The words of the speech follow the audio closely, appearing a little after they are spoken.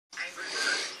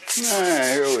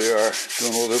Here we are,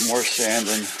 doing a little bit more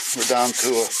sanding. We're down to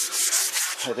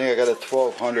I think I got a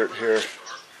 1200 here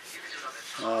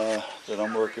that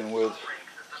I'm working with.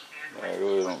 I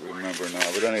really don't remember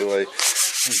now, but anyway,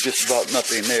 there's just about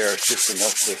nothing there. It's just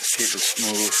enough to keep it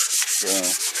smooth.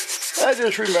 I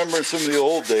just remember some of the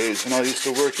old days when I used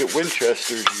to work at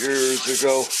Winchester's years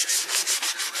ago.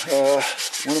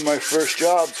 One of my first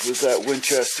jobs was at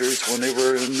Winchester's when they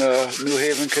were in New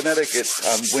Haven, Connecticut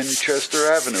on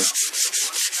Winchester Avenue.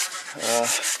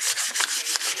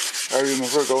 I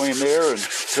remember going there and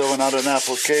filling out an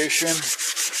application,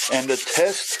 and the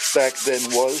test back then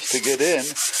to get in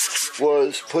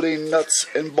was putting nuts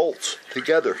and bolts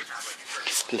together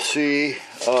to see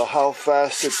how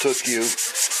fast it took you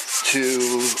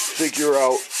to figure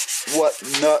out what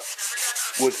nut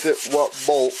would fit what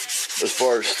bolt as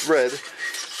far as thread,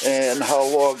 and how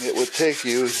long it would take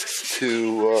you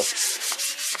to,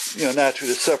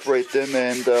 naturally to separate them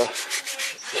and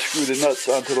screw the nuts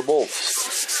onto the bolts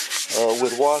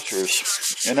with washers.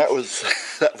 And that was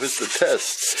the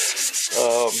test.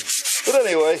 But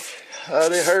anyway,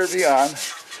 they hired me on,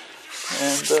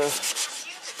 and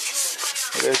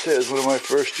like I said, it was one of my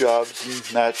first jobs,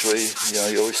 and naturally,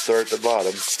 you always start at the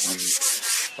bottom. And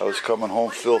I was coming home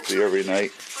filthy every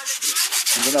night.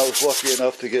 And then I was lucky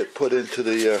enough to get put into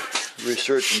the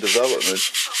research and development.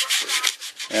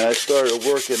 And I started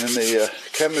working in the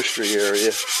chemistry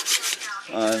area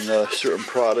on certain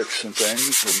products and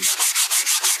things.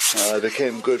 And I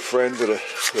became a good friend with a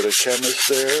chemist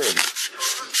there, and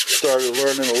started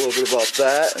learning a little bit about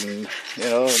that. And,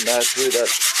 and naturally that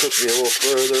took me a little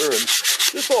further. And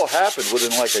this all happened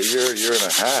within like a year and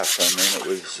a half. I mean, it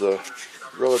was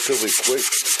relatively quick.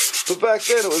 But back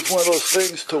then, it was one of those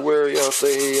things to where, if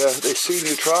they seen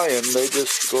you trying, they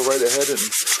just go right ahead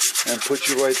and put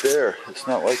you right there. It's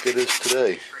not like it is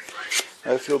today.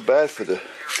 I feel bad for the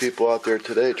people out there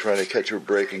today trying to catch a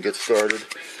break and get started.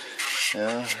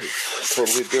 Yeah, it's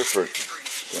totally different.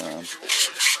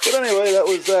 But anyway, that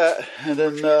was that. And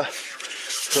then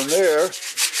from there,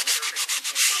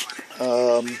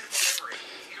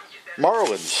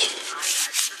 Marlins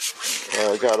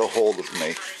got a hold of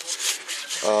me.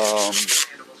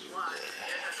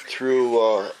 Through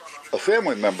a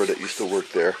family member that used to work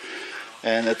there,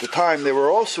 and at the time they were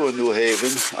also in New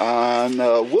Haven on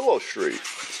Willow Street.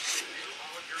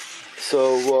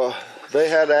 So they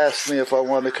had asked me if I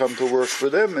wanted to come to work for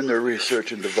them in their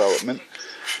research and development.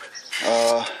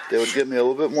 They would give me a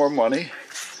little bit more money,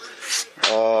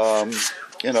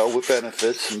 with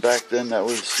benefits. And back then that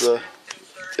was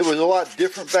it was a lot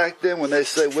different back then when they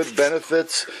say with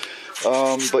benefits.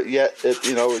 But yet,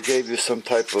 it gave you some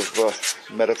type of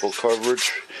medical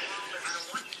coverage.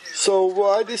 So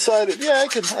I decided, I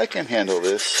can handle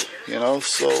this,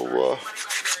 So,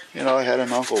 I had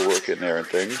an uncle working there and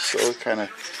things, so it kind of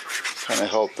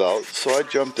helped out. So I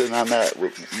jumped in on that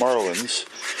with Marlins,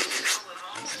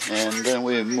 and then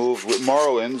we moved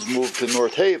to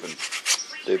North Haven.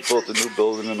 They built a new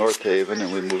building in North Haven,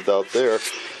 and we moved out there.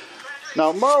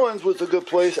 Now, Marlins was a good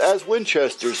place, as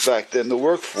Winchester's back then, to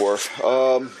work for.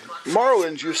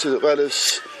 Marlins used to let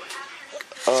us,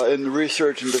 in the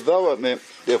research and development,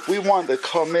 if we wanted to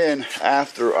come in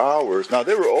after hours. Now,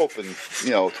 they were open,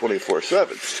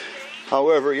 24/7.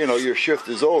 However, your shift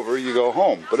is over, you go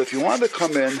home. But if you wanted to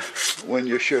come in when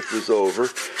your shift was over,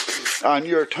 on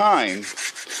your time,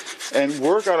 and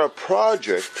work on a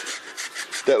project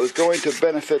that was going to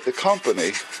benefit the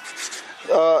company,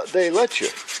 they let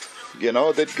you.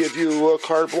 They'd give you a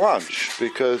carte blanche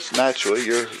because naturally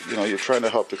you're trying to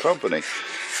help the company.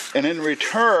 And in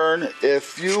return,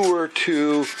 if you were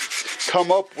to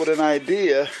come up with an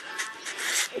idea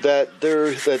that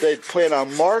they'd plan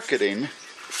on marketing,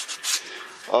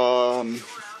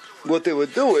 what they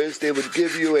would do is they would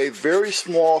give you a very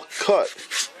small cut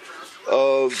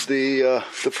of the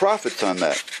profits on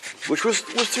that, which was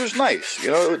nice.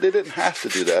 They didn't have to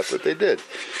do that, but they did.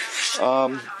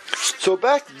 So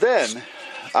back then,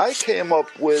 I came up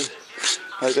with,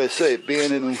 like I say,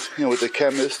 being in, with the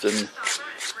chemist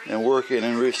and working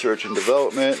in research and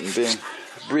development and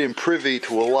being privy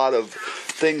to a lot of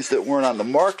things that weren't on the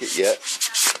market yet.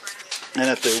 And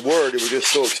if they were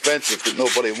just so expensive that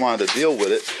nobody wanted to deal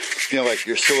with it. Like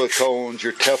your silicones,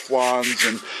 your Teflons,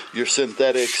 and your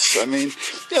synthetics. I mean,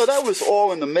 that was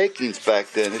all in the makings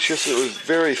back then. It's just it was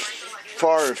very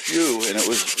far and few, and it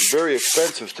was very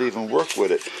expensive to even work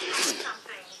with it.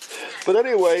 But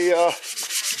anyway,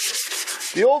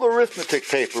 the old arithmetic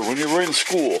paper when you were in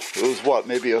school, it was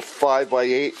maybe a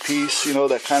 5x8 piece,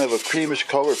 that kind of a creamish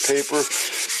color paper.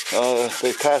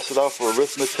 They pass it out for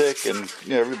arithmetic, and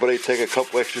everybody take a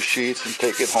couple extra sheets and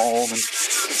take it home. And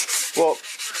well,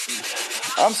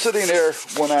 I'm sitting there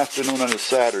one afternoon on a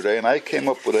Saturday, and I came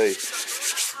up with a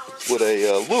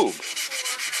lube,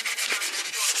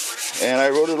 and I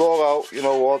wrote it all out, you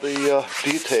know, all the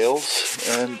details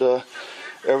and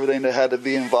everything that had to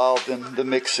be involved in the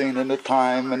mixing and the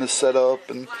time and the setup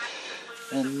and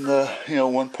you know,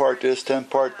 1 part this, 10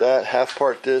 part that, half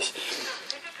part this,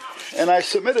 and I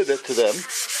submitted it to them,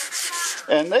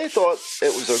 and they thought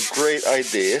it was a great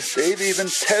idea. They've even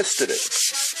tested it.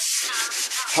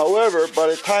 However, by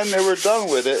the time they were done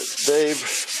with it,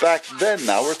 back then,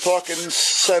 now we're talking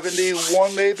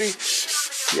 71 maybe.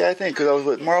 Yeah, I think, because I was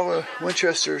with Marla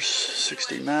Winchester's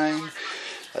 69,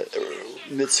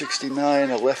 mid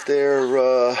 69. I left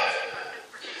there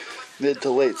mid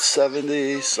to late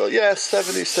 70s. So yeah,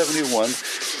 70, 71.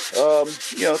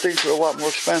 You know, things were a lot more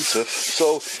expensive.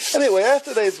 So anyway,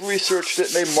 after they've researched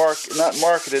it and they not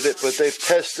marketed it, but they've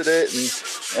tested it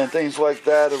and things like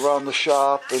that around the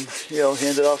shop, and you know,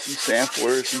 handed out some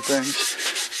samplers and things,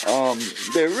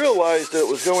 they realized that it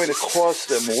was going to cost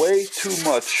them way too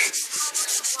much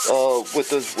with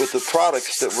the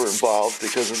products that were involved,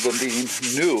 because of them being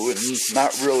new and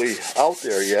not really out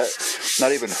there yet,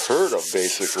 not even heard of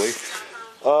basically.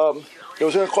 It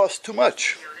was going to cost too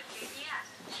much.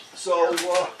 So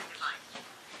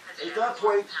at that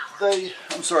point,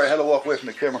 I'm sorry, I had to walk away from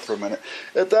the camera for a minute.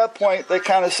 At that point, they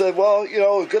kind of said, well, you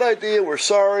know, good idea, we're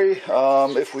sorry.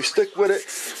 If we stick with it,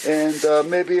 and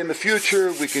maybe in the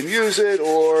future we can use it,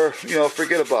 or, you know,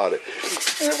 forget about it.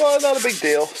 And, well, not a big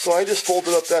deal. So I just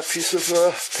folded up that piece of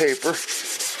paper,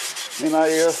 and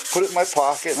I put it in my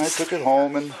pocket, and I took it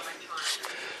home, and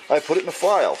I put it in the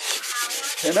files.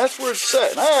 And that's where it's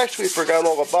set. And I actually forgot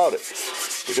all about it,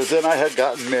 because then I had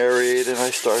gotten married, and I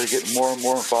started getting more and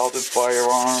more involved in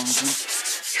firearms and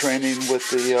training with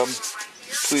the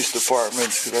police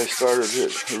departments, because I started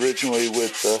originally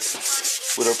with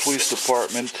our police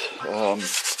department.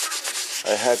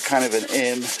 I had kind of an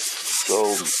in,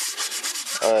 so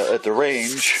at the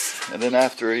range, and then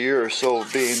after a year or so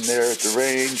being there at the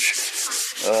range,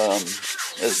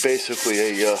 as basically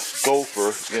a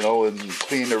gopher, you know, and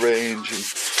clean the range and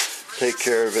take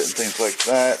care of it and things like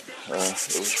that.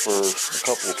 It was for a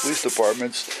couple of police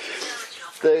departments.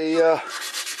 They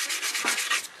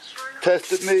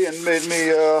tested me and made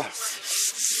me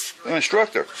an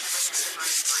instructor,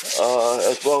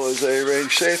 as well as a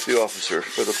range safety officer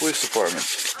for the police department.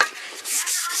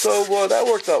 So that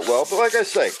worked out well. But like I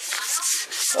say,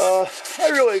 I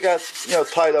really got, you know,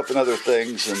 tied up in other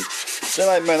things, and then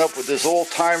I met up with this old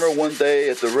timer one day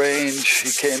at the range.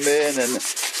 He came in, and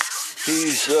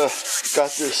he's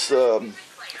got this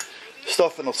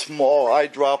stuff in a small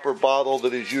eyedropper bottle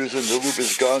that he's using to lube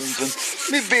his guns. And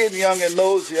me being young and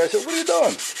nosy, I said, what are you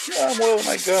doing? Yeah, I'm oiling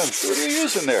my guns. What are you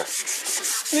using there?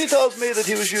 And he tells me that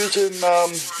he was using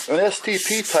an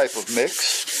STP type of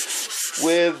mix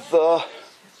with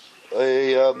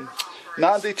a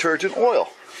non-detergent oil.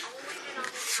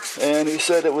 And he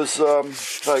said it was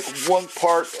like 1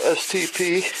 part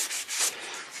STP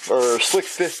or Slick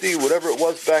 50, whatever it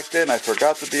was back then. I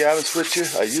forgot, to be honest with you.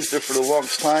 I used it for the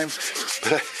longest time,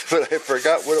 but I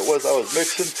forgot what it was I was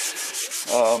mixing.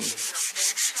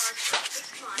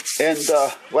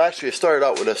 Well, actually, it started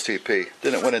out with STP.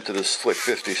 Then it went into the Slick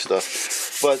 50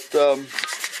 stuff. But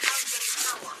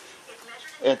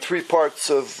and 3 parts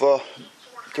of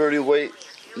dirty weight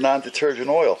non-detergent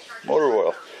oil, motor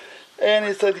oil. And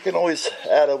he said you can always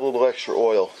add a little extra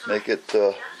oil, make it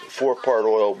 4-part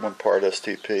oil, 1 part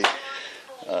STP,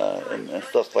 and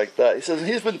stuff like that. He says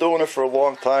he's been doing it for a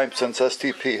long time, since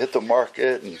STP hit the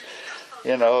market, and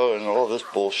you know, and all this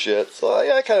bullshit. So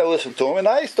I kind of listened to him, and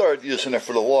I started using it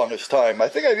for the longest time. I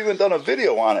think I've even done a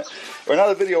video on it, or not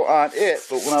a video on it,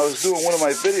 but when I was doing one of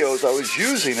my videos, I was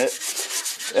using it,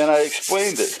 and I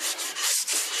explained it.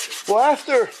 Well,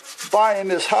 after buying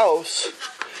this house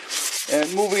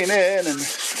and moving in, and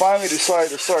finally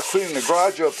decided to start cleaning the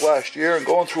garage up last year, and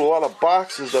going through a lot of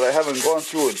boxes that I haven't gone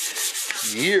through in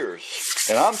years.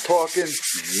 And I'm talking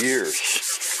years.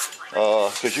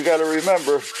 Because you got to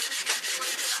remember,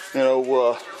 you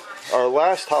know, our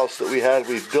last house that we had,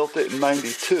 we built it in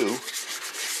 92.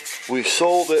 We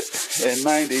sold it in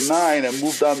 99 and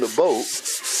moved on the boat.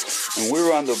 And we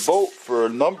were on the boat for a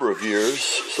number of years.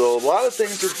 So a lot of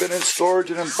things have been in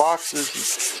storage and in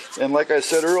boxes. And like I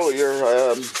said earlier,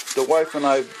 the wife and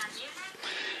I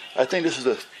think this is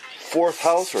the 4th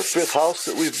house or 5th house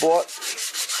that we've bought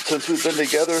since we've been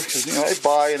together. Because, you know, I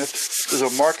buy, and if there's a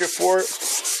market for it,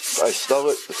 I sell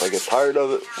it. If I get tired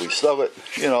of it, we sell it.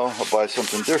 You know, I'll buy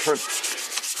something different.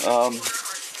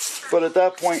 But at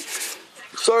that point,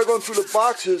 started going through the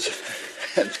boxes,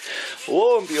 and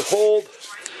lo and behold,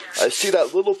 I see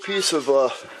that little piece of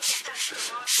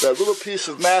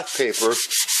math paper,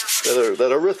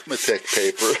 that arithmetic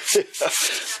paper,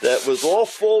 that was all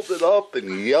folded up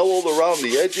and yellowed around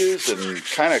the edges and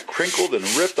kind of crinkled and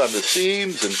ripped on the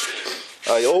seams. And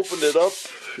I opened it up,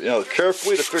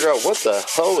 carefully to figure out what the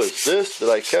hell is this that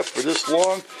I kept for this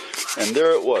long. And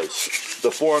there it was,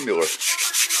 the formula.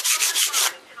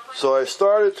 So I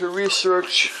started to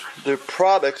research the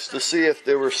products to see if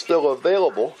they were still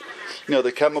available,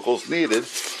 the chemicals needed,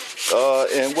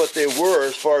 and what they were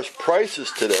as far as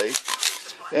prices today.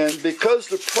 And because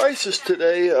the prices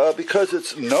today, because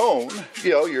it's known,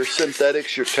 your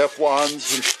synthetics, your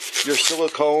Teflons, and your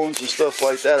silicones and stuff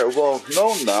like that are well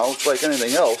known now. It's like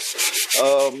anything else.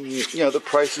 The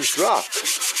prices dropped.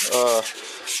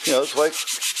 It's like,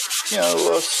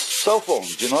 cell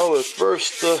phones. At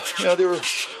first, they were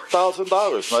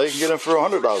 $1,000. Now you can get them for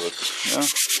 $100.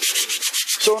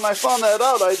 So when I found that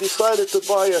out, I decided to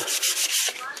buy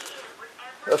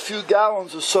a few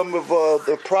gallons of some of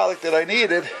the product that I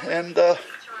needed, and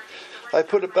I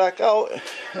put it back out,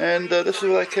 and this is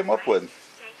what I came up with.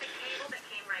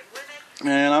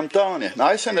 And I'm telling you, now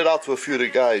I sent it out to a few of the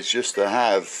guys just to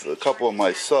have a couple of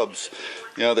my subs.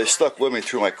 They stuck with me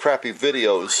through my crappy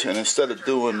videos, and instead of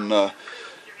doing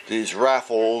these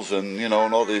raffles and and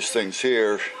all these things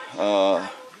here,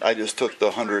 I just took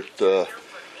the 100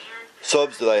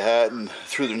 subs that I had and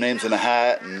threw their names in a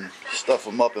hat and stuffed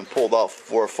them up and pulled out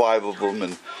 4 or 5 of them,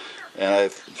 and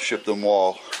I've shipped them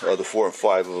all, the 4 or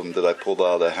 5 of them that I pulled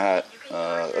out of the hat,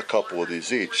 a couple of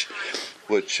these each,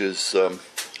 which is,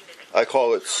 I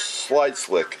call it slide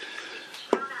slick.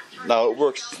 Now it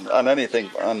works on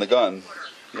anything on the gun,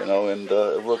 and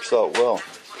it works out well.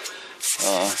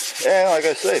 And like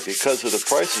I say, because of the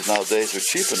prices nowadays are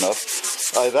cheap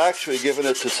enough, I've actually given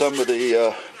it to some of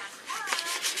the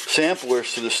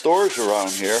samplers to the stores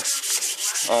around here,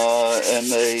 and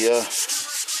they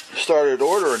started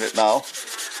ordering it now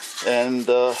and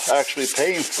actually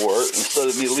paying for it instead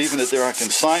of me leaving it there on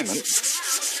consignment.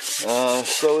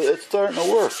 So it's starting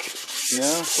to work.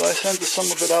 So I sent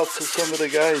some of it out to some of the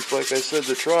guys, like I said,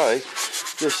 to try,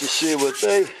 just to see what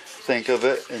they think of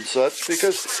it and such,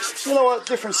 because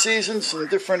different seasons and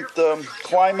different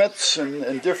climates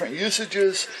and different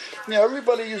usages,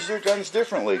 everybody uses their guns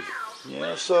differently.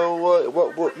 So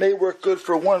what may work good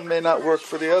for one may not work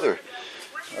for the other.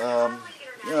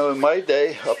 In my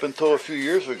day, up until a few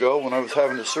years ago, when I was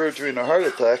having the surgery and the heart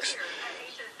attacks,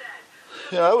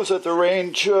 I was at the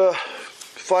range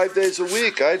 5 days a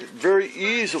week. I'd very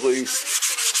easily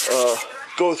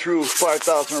go through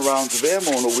 5,000 rounds of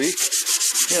ammo in a week.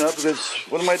 Because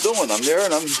what am I doing? I'm there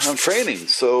and I'm training.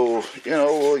 So,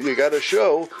 you got to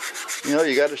show,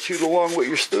 you got to shoot along with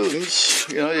your students.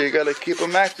 You got to keep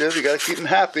them active. You got to keep them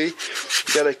happy.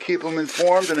 You got to keep them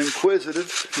informed and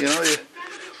inquisitive.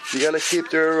 You got to keep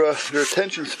their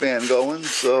attention span going.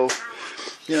 So,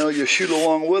 you shoot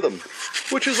along with them,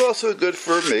 which is also good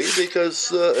for me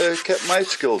because it kept my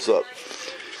skills up.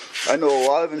 I know a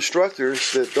lot of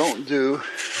instructors that don't do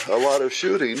a lot of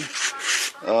shooting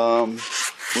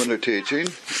when they're teaching,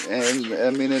 and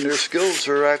and their skills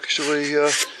are actually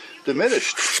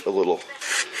diminished a little.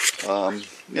 And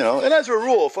as a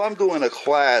rule, if I'm doing a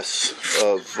class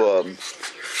of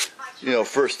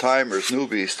first timers,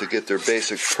 newbies, to get their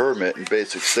basic permit and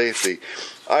basic safety,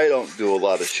 I don't do a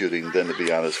lot of shooting then, to be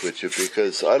honest with you,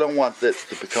 because I don't want that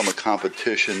to become a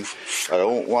competition. I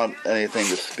don't want anything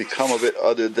to become of it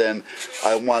other than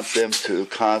I want them to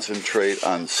concentrate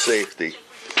on safety,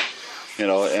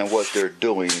 and what they're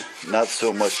doing, not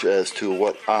so much as to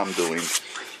what I'm doing.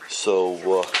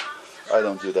 So I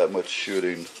don't do that much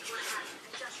shooting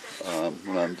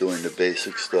when I'm doing the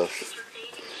basic stuff.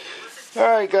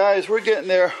 Alright guys, we're getting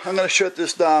there. I'm going to shut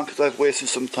this down because I've wasted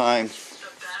some time.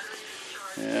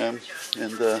 And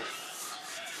we'll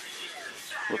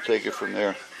take it from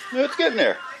there. It's getting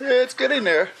there. It's getting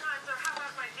there.